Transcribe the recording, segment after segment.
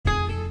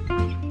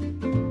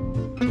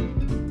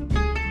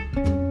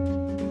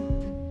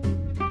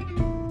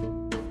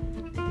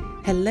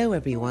Hello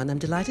everyone, I'm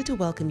delighted to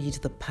welcome you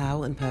to the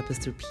Power and Purpose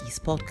Through Peace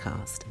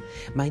podcast.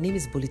 My name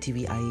is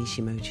Bulitiwi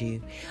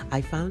Ayeshimoju. I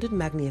founded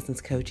Magni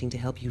Essence Coaching to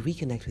help you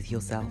reconnect with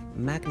yourself,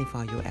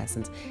 magnify your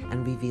essence,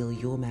 and reveal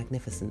your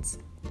magnificence.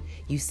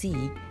 You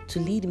see, to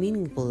lead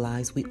meaningful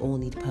lives, we all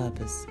need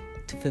purpose.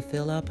 To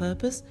fulfill our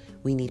purpose,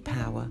 we need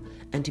power.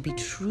 And to be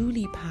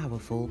truly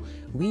powerful,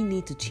 we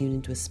need to tune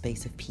into a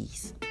space of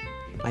peace.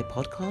 My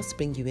podcasts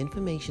bring you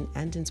information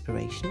and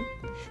inspiration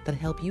that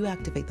help you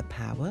activate the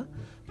power,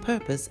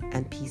 purpose,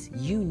 and peace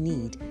you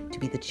need to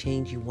be the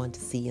change you want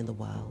to see in the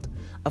world.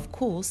 Of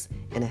course,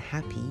 in a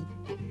happy,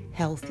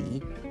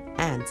 healthy,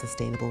 and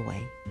sustainable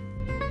way.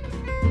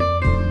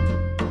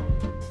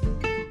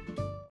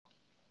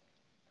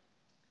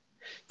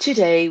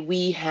 Today,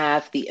 we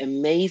have the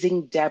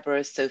amazing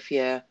Deborah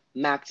Sophia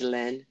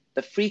Magdalene,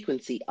 the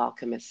Frequency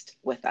Alchemist,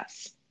 with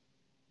us.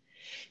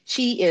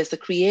 She is the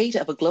creator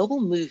of a global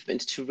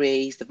movement to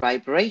raise the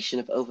vibration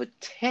of over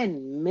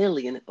 10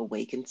 million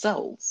awakened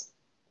souls.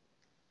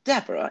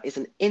 Deborah is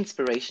an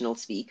inspirational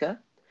speaker,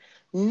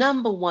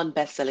 #1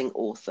 best-selling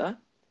author,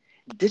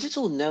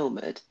 digital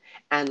nomad,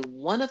 and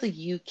one of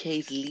the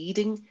UK's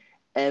leading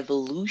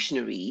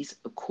evolutionaries,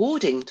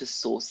 according to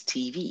Source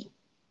TV.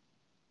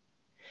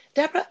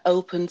 Deborah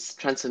opens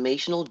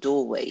transformational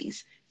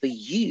doorways for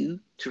you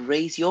to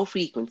raise your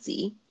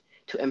frequency,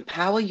 to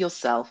empower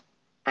yourself,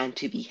 and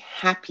to be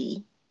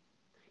happy,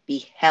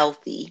 be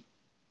healthy,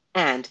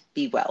 and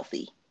be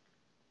wealthy.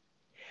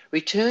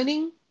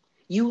 Returning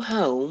you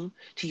home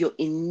to your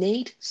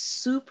innate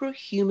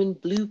superhuman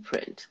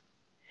blueprint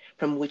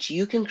from which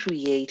you can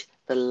create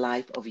the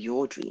life of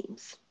your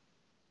dreams.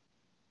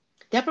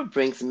 Deborah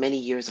brings many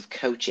years of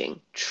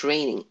coaching,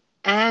 training,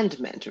 and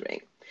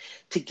mentoring,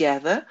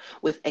 together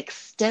with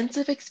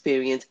extensive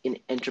experience in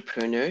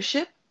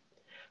entrepreneurship,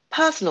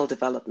 personal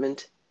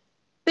development,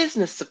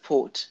 business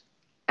support,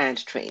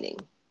 and training.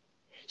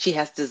 She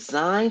has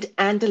designed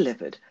and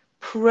delivered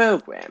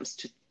programs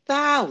to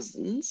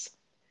thousands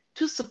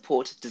to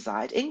support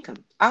desired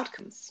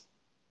outcomes.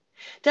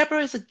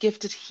 Deborah is a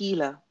gifted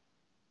healer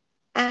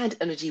and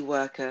energy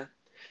worker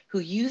who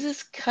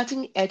uses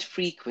cutting-edge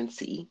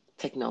frequency,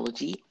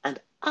 technology, and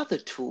other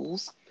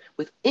tools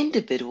with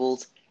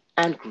individuals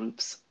and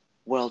groups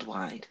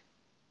worldwide.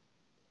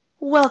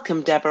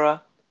 Welcome,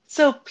 Deborah.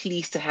 So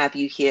pleased to have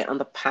you here on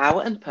the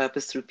Power and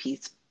Purpose Through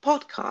Peace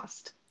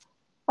podcast.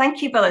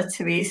 Thank you,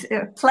 Bulitiwi. It's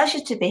a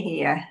pleasure to be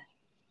here.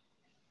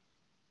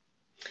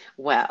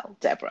 Well,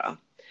 Deborah,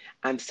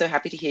 I'm so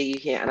happy to hear you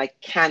here, and I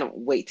cannot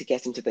wait to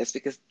get into this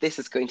because this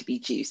is going to be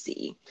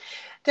juicy.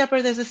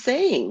 Deborah, there's a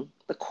saying,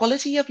 the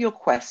quality of your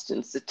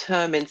questions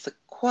determines the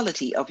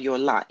quality of your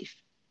life.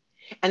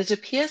 And it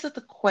appears that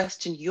the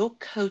question your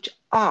coach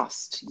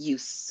asked you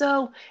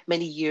so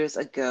many years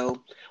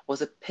ago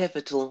was a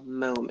pivotal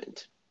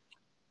moment.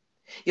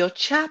 Your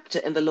chapter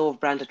in the Law of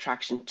Brand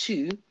Attraction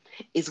 2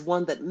 is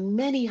one that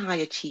many high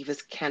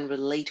achievers can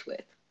relate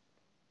with.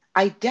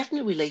 I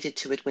definitely related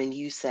to it when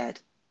you said,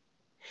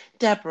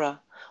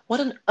 Deborah, what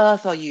on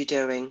earth are you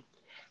doing?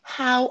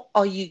 How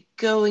are you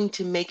going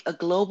to make a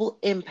global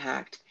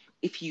impact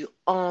if you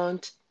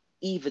aren't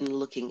even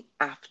looking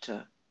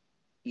after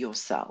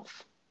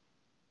yourself?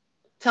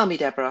 Tell me,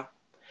 Deborah,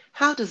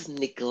 how does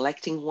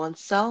neglecting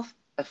oneself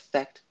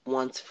affect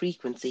one's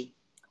frequency?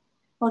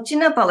 Well, do you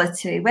know,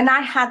 Bulitiwi, when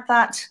I had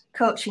that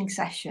coaching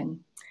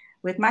session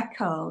with my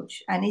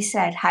coach and he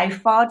said, how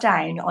far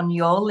down on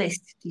your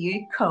list do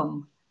you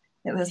come?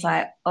 It was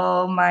like,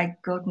 oh my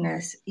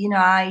goodness. You know,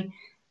 I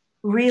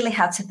really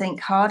had to think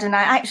hard, and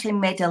I actually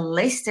made a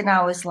list and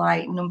I was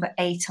like number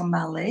 8 on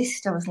my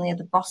list. I was near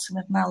the bottom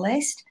of my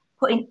list,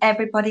 putting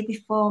everybody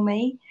before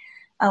me.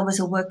 I was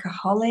a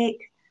workaholic.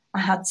 I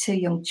had 2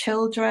 young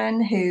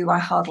children who I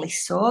hardly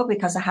saw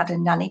because I had a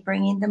nanny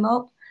bringing them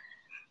up,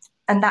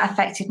 and that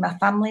affected my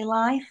family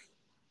life.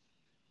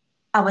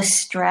 I was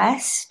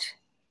stressed.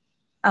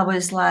 I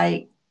was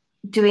like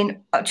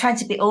trying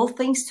to be all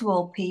things to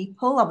all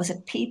people. I was a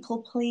people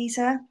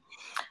pleaser.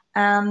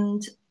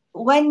 And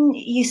when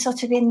you're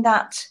sort of in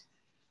that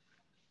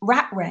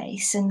rat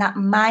race and that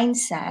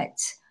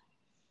mindset,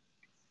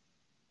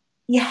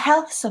 your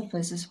health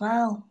suffers as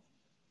well.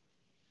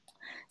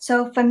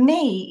 So for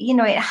me, you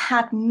know, it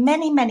had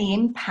many, many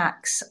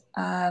impacts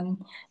that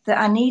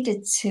I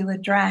needed to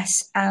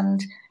address,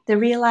 and the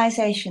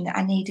realization that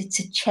I needed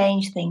to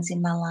change things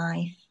in my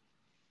life.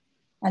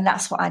 And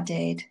that's what I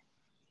did.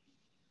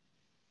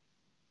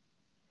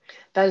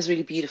 That is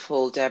really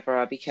beautiful,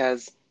 Deborah,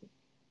 because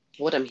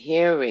what I'm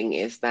hearing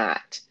is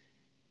that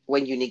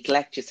when you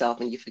neglect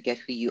yourself and you forget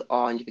who you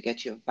are and you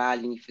forget your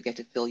value and you forget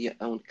to fill your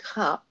own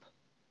cup,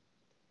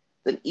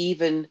 then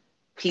even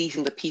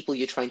pleasing the people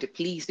you're trying to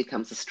please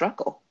becomes a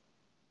struggle.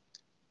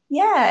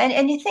 Yeah,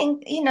 and you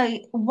think, you know,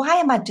 why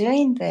am I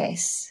doing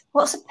this?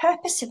 What's the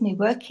purpose of me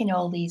working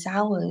all these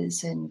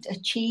hours and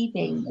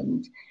achieving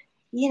and,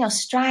 you know,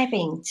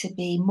 striving to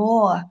be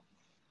more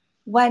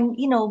when,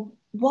 you know,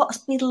 what's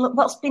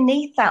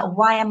beneath that?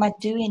 Why am I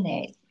doing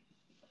it?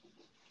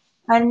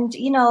 And,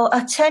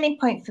 a turning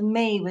point for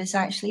me was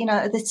actually,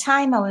 at the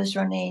time I was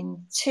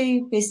running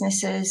 2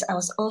 businesses. I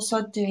was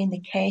also doing the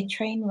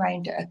catering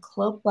around at a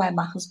club where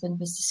my husband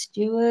was the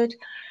steward.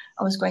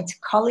 I was going to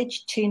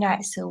college 2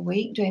 nights a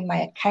week doing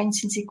my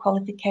accountancy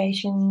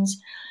qualifications.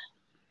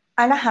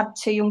 And I had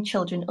 2 young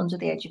children under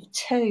the age of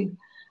 2.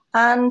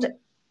 And,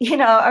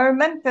 I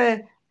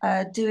remember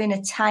doing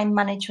a time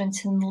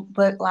management and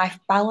work-life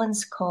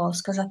balance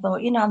course because I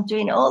thought, I'm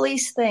doing all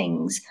these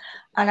things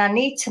and I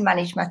need to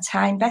manage my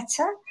time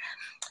better.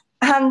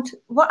 And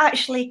what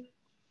actually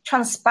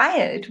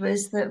transpired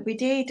was that we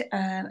did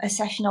a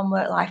session on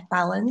work-life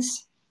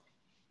balance.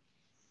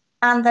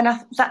 And then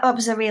that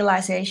was a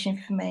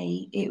realization for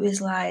me. It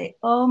was like,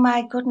 oh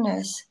my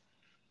goodness,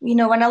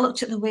 when I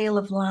looked at the Wheel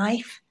of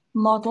Life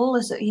model,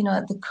 as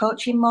the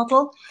coaching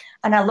model,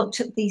 and I looked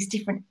at these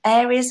different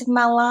areas of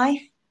my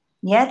life.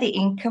 Yeah, the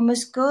income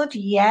was good.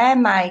 Yeah,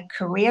 my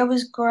career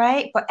was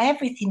great, but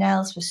everything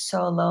else was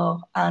so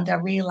low. And I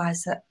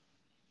realized that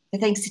for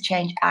things to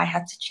change, I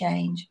had to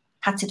change,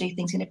 had to do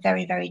things in a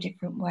very, very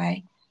different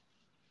way.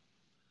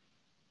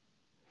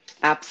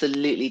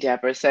 Absolutely,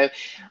 Deborah. So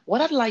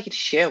what I'd like you to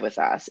share with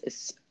us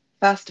is,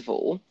 first of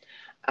all,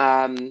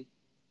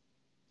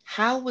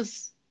 how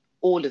was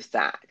all of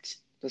that,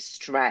 the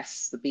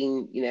stress, the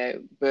being,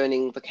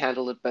 burning the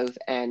candle at both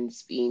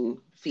ends,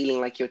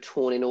 feeling like you're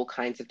torn in all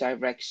kinds of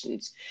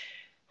directions,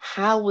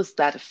 how was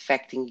that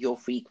affecting your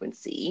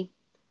frequency?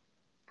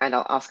 And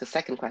I'll ask a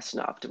second question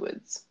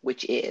afterwards,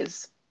 which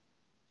is,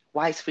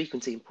 why is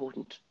frequency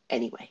important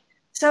anyway?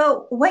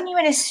 So when you're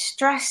in a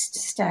stressed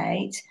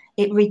state,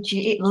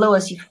 it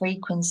lowers your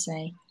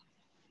frequency.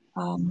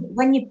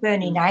 When you're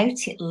burning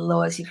out, it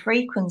lowers your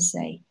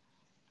frequency.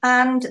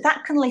 And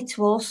that can lead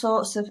to all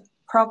sorts of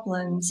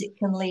problems. It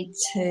can lead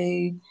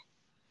to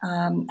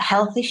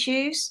health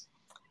issues.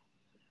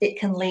 It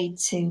can lead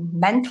to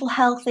mental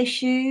health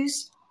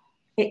issues.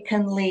 It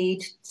can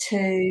lead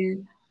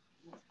to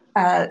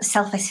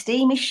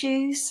self-esteem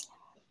issues.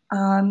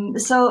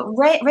 So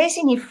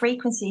raising your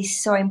frequency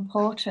is so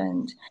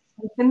important.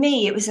 And for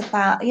me, it was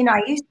about,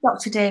 I used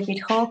Dr. David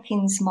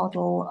Hawkins'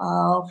 model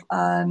of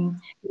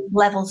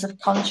levels of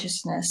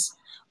consciousness,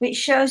 which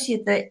shows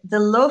you that the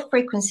low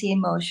frequency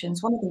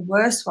emotions, one of the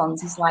worst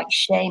ones is like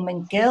shame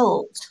and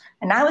guilt.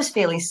 And I was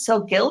feeling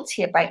so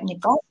guilty about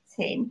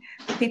neglecting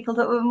the people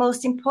that were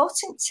most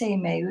important to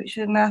me, which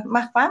were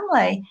my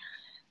family.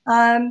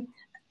 And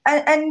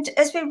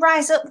as we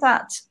rise up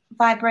that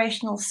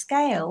vibrational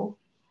scale,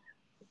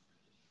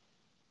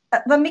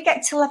 when we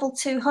get to level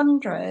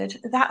 200,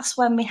 that's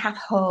when we have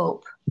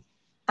hope.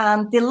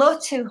 Below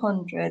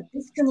 200,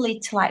 this can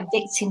lead to like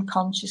victim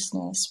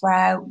consciousness,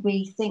 where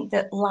we think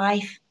that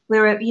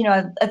we're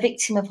a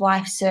victim of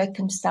life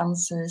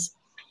circumstances.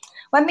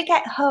 When we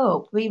get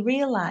hope, we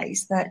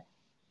realize that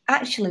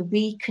actually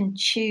we can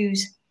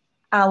choose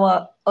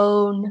our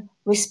own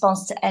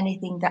response to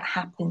anything that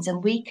happens,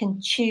 and we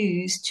can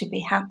choose to be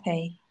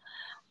happy.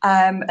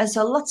 And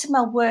so a lot of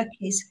my work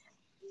is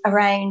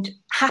around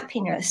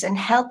happiness and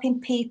helping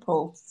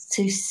people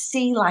to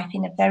see life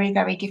in a very,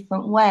 very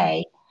different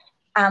way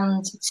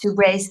and to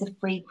raise the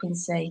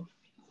frequency.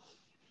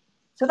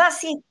 So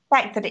that's the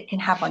effect that it can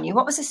have on you.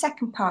 What was the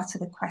second part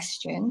of the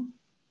question?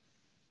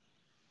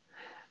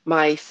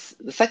 The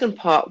second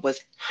part was,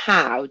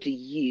 how do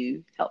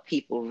you help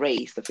people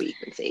raise the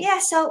frequency? Yeah,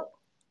 so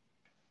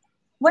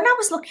when I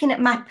was looking at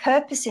my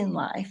purpose in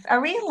life, I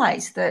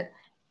realized that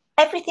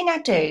everything I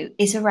do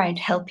is around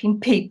helping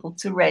people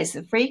to raise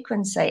the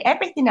frequency.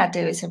 Everything I do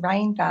is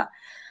around that.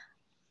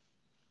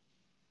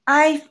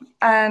 I've,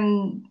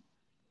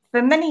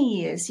 for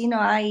many years,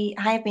 I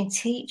have been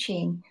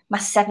teaching my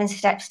 7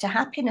 Steps to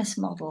Happiness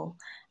model.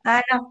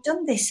 And I've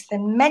done this for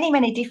many,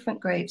 many different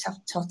groups.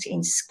 I've taught it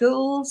in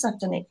schools. I've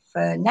done it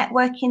for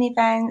networking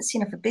events,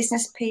 for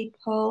business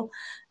people.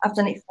 I've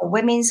done it for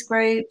women's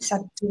groups. I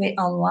do it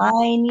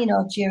online,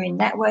 during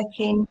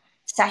networking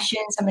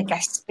sessions. I'm a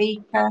guest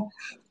speaker.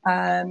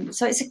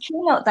 So it's a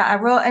keynote that I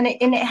wrote, and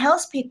it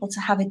helps people to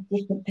have a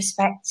different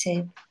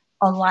perspective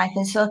on life.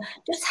 And so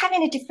just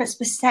having a different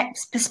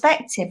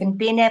perspective and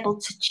being able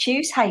to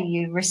choose how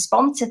you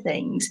respond to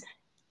things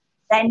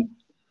then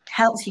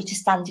helps you to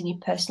stand in your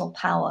personal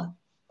power.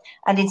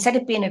 And instead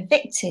of being a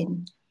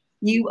victim,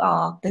 you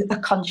are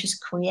the conscious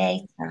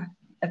creator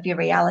of your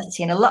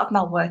reality. And a lot of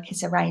my work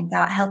is around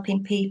that,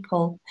 helping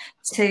people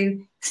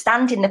to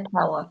stand in the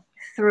power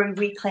through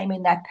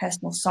reclaiming their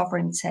personal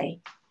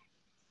sovereignty,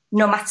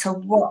 no matter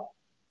what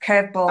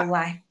curveball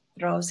life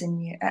throws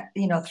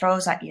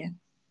at you.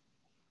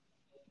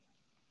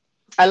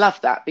 I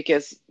love that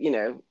because,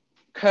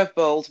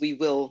 curveballs we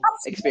will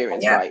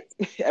experience, yeah. Right?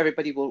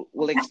 Everybody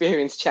will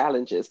experience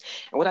challenges.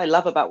 And what I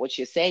love about what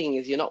you're saying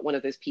is you're not one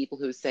of those people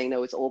who's saying,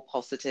 no, it's all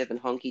positive and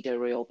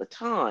hunky-dory all the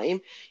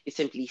time. You're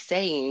simply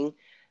saying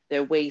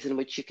there are ways in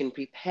which you can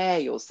prepare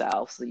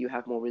yourself so you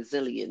have more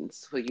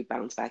resilience, so you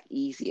bounce back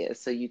easier,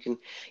 so you can,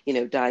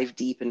 dive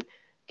deep and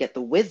get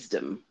the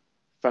wisdom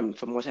from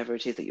whatever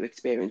it is that you're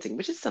experiencing,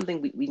 which is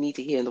something we need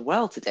to hear in the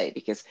world today,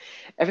 because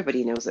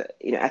everybody knows that,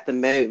 at the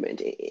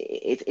moment,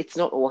 it's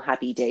not all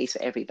happy days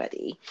for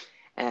everybody.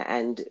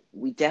 And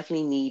we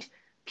definitely need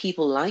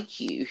people like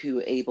you who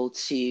are able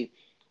to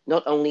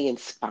not only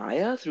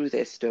inspire through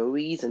their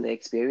stories and their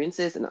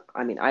experiences. And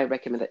I mean, I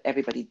recommend that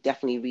everybody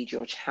definitely read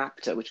your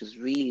chapter, which was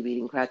really, really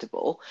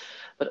incredible,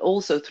 but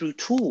also through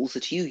tools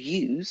that you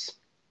use,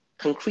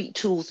 concrete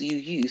tools you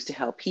use to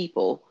help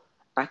people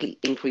actually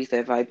increase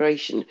their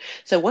vibration.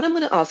 So what I'm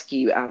going to ask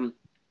you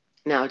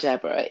now,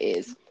 Deborah,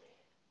 is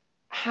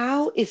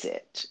how is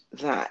it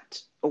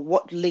that, or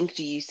what link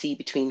do you see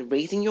between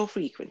raising your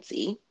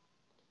frequency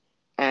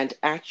and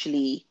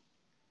actually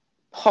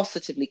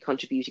positively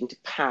contributing to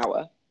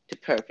power, to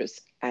purpose,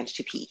 and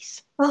to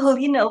peace? Well,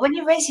 when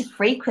you raise your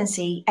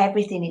frequency,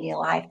 everything in your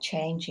life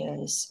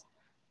changes.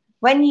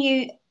 When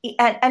you,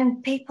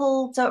 and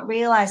people don't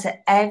realize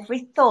that every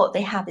thought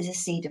they have is a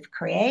seed of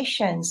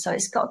creation. So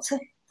it's got to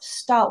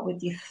start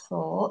with your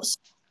thoughts,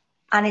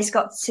 and it's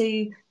got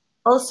to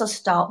also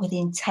start with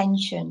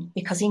intention,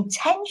 because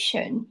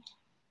intention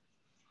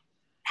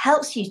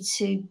helps you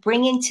to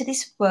bring into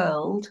this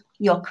world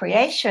your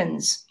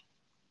creations.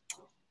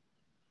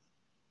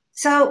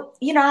 So,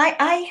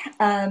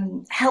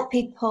 I help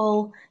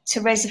people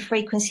to raise a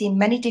frequency in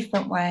many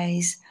different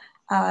ways.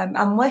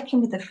 I'm working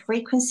with a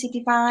frequency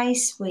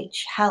device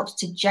which helps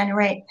to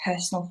generate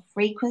personal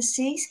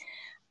frequencies,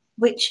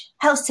 which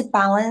helps to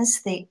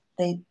balance the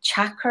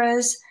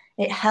chakras.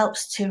 It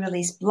helps to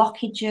release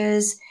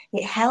blockages.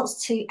 It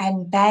helps to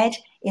embed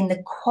in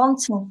the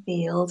quantum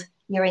field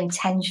your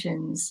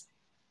intentions.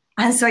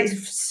 And so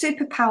it's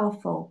super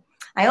powerful.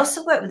 I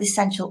also work with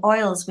essential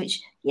oils,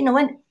 which,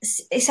 when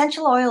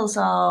essential oils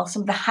are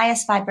some of the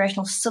highest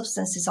vibrational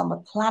substances on the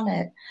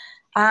planet.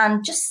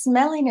 And just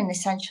smelling an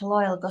essential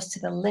oil goes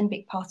to the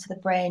limbic part of the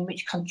brain,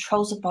 which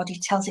controls the body,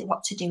 tells it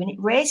what to do, and it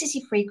raises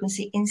your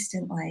frequency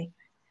instantly.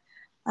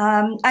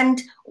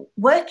 And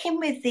working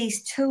with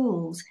these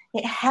tools,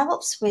 it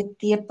helps with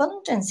the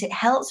abundance, it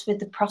helps with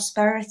the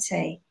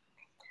prosperity,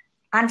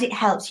 and it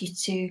helps you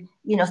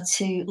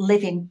to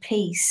live in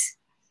peace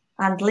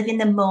and live in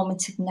the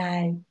moment of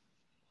now.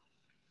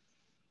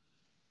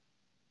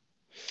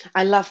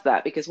 I love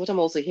that, because what I'm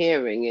also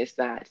hearing is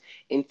that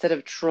instead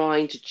of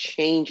trying to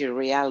change your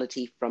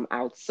reality from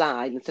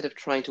outside, instead of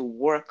trying to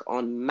work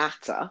on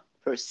matter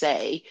per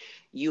se,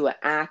 you are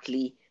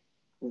actually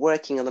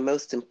working on the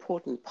most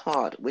important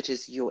part, which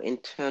is your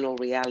internal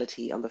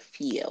reality on the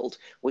field,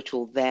 which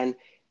will then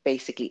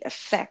basically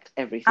affect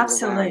everything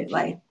around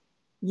you.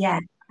 Yeah.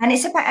 And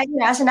it's about,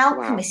 as an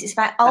alchemist, It's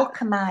about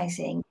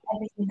alchemizing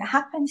everything that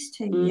happens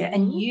to you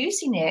and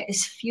using it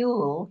as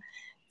fuel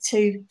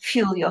to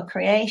fuel your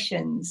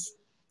creations.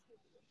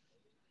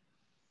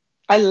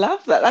 I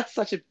love that. That's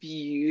such a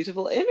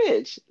beautiful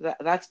image.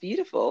 That's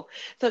beautiful.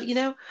 So,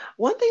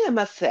 one thing I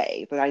must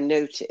say that I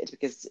noted,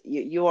 because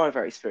you are a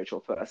very spiritual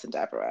person,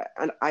 Deborah,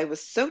 and I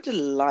was so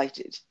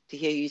delighted to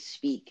hear you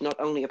speak not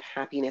only of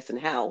happiness and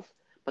health,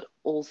 but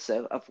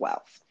also of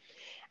wealth.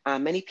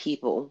 Many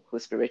people who are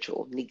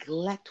spiritual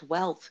neglect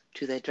wealth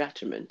to their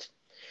detriment.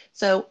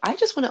 So I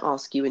just want to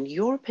ask you, in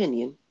your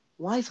opinion,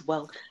 why is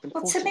wealth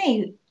important? Well, to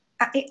me,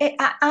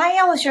 I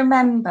always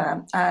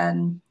remember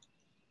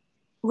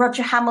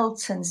Roger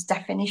Hamilton's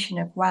definition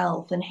of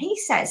wealth, and he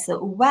says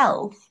that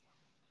wealth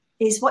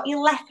is what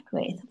you're left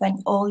with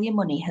when all your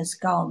money has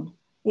gone.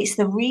 It's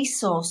the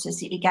resources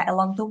that you get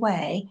along the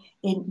way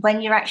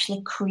when you're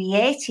actually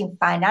creating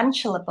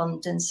financial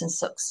abundance and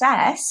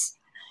success.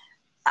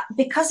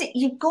 Because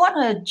you go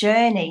on a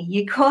journey,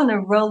 you go on a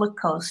roller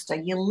coaster,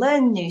 you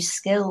learn new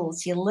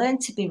skills, you learn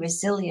to be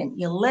resilient,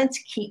 you learn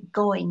to keep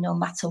going no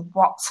matter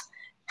what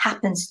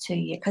happens to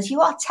you, because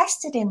you are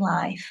tested in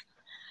life.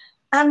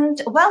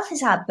 And wealth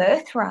is our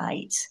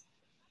birthright.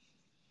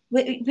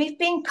 We've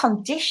been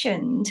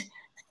conditioned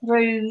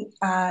through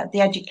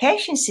the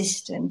education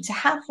system to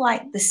have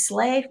like the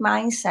slave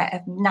mindset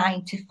of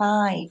 9 to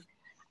 5.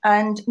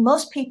 And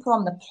most people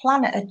on the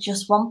planet are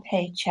just one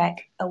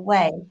paycheck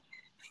away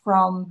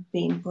from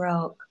being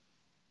broke.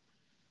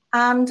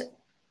 And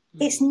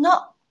it's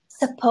not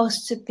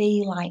supposed to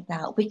be like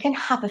that. We can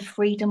have a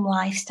freedom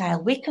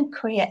lifestyle. We can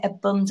create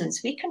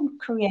abundance. We can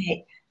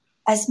create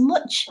as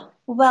much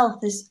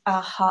wealth as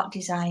our heart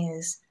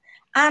desires.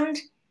 And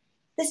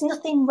there's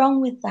nothing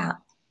wrong with that.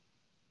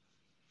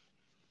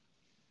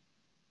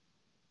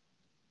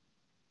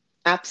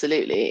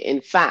 Absolutely.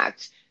 In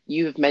fact,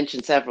 you have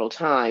mentioned several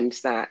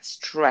times that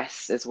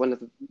stress is one of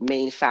the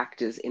main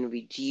factors in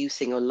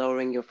reducing or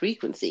lowering your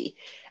frequency.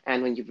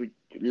 And when you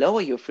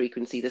lower your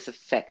frequency, this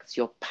affects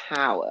your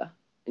power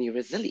and your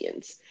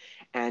resilience.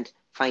 And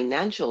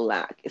financial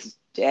lack is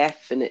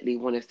definitely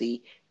one of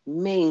the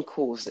main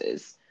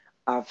causes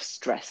of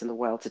stress in the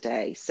world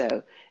today.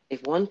 So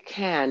if one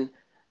can,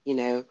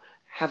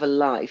 have a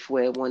life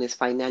where one is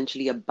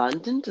financially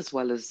abundant as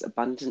well as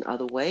abundant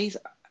other ways,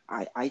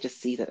 I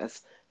just see that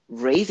as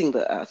raising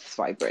the Earth's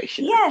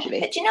vibration. Yeah, actually.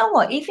 But you know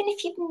what? Even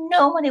if you've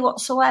no money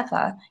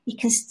whatsoever, you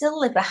can still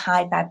live a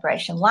high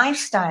vibration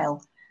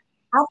lifestyle.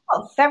 I've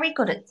got very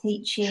good at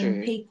teaching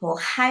True. people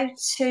how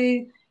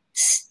to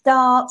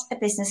start a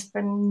business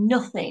from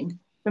nothing,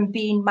 from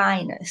being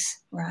minus,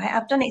 right?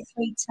 I've done it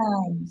 3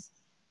 times.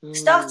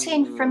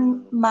 Starting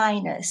from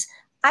minus,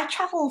 I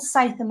travelled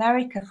South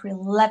America for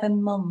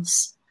 11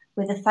 months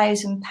with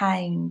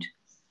 £1,000.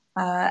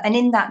 And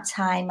in that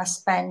time, I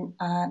spent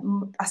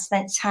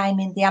time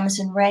in the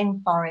Amazon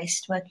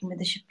rainforest working with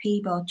the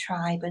Shipibo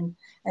tribe, and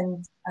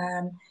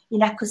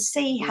I could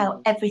see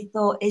how every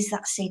thought is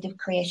that seed of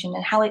creation,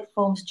 and how it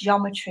forms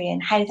geometry,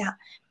 and how that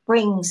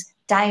brings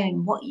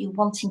down what you're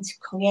wanting to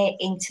create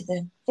into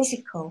the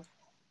physical.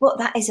 But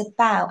that is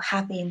about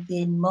having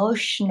the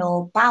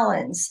emotional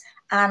balance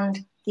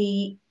and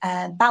the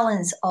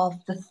balance of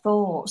the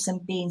thoughts,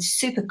 and being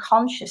super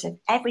conscious of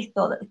every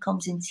thought that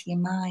comes into your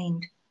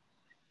mind.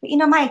 But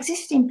my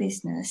existing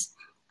business,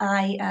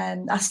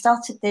 I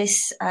started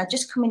this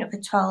just coming up for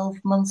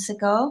 12 months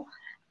ago,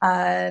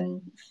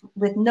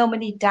 with no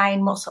money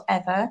down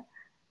whatsoever.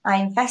 I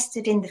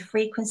invested in the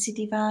frequency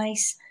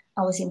device.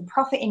 I was in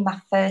profit in my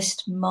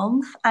first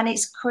month, and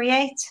it's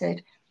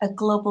created a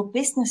global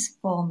business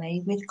for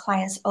me with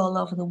clients all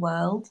over the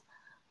world,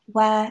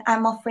 where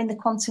I'm offering the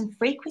quantum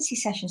frequency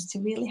sessions to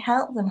really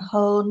help them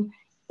hone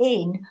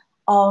in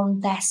on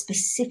their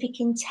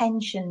specific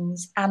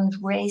intentions and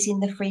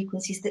raising the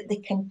frequencies that they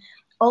can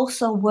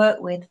also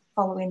work with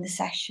following the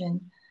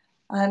session.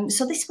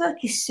 So this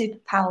work is super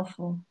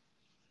powerful.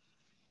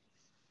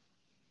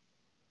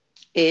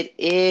 It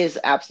is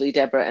absolutely,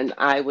 Deborah, and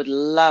I would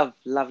love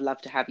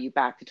to have you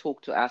back to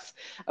talk to us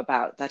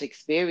about that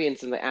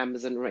experience in the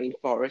Amazon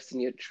rainforest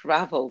and your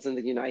travels in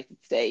the United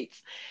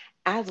States,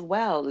 as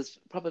well as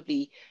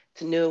probably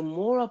to know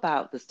more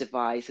about this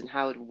device and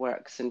how it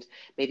works, and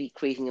maybe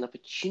creating an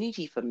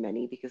opportunity for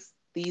many, because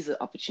these are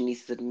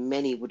opportunities that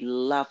many would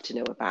love to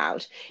know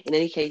about. In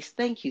any case,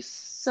 thank you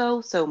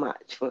so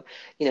much for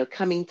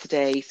coming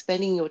today,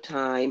 spending your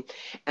time.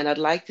 And I'd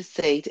like to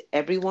say to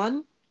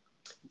everyone,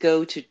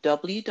 go to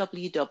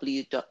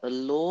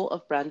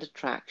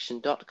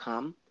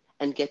www.thelawofbrandattraction.com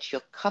and get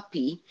your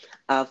copy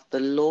of The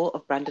Law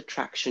of Brand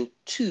Attraction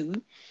 2.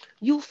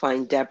 You'll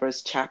find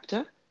Deborah's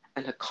chapter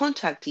and her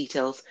contact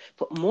details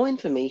for more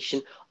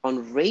information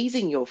on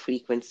raising your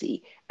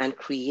frequency and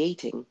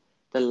creating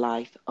the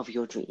life of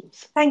your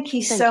dreams. Thank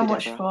you so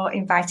much for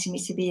inviting me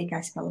to be a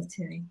guest,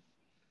 Ballaturi.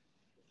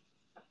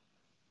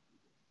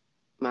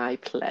 My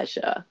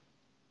pleasure.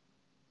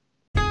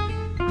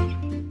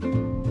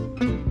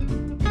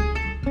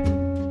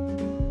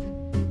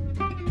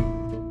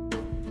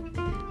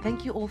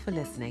 Thank you all for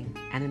listening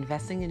and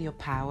investing in your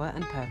power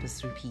and purpose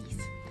through peace.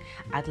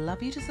 I'd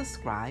love you to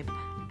subscribe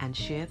and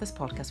share this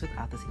podcast with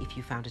others if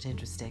you found it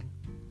interesting.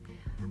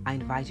 I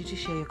invite you to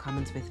share your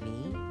comments with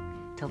me.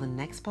 Till the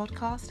next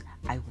podcast,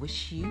 I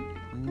wish you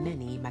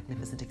many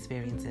magnificent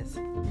experiences.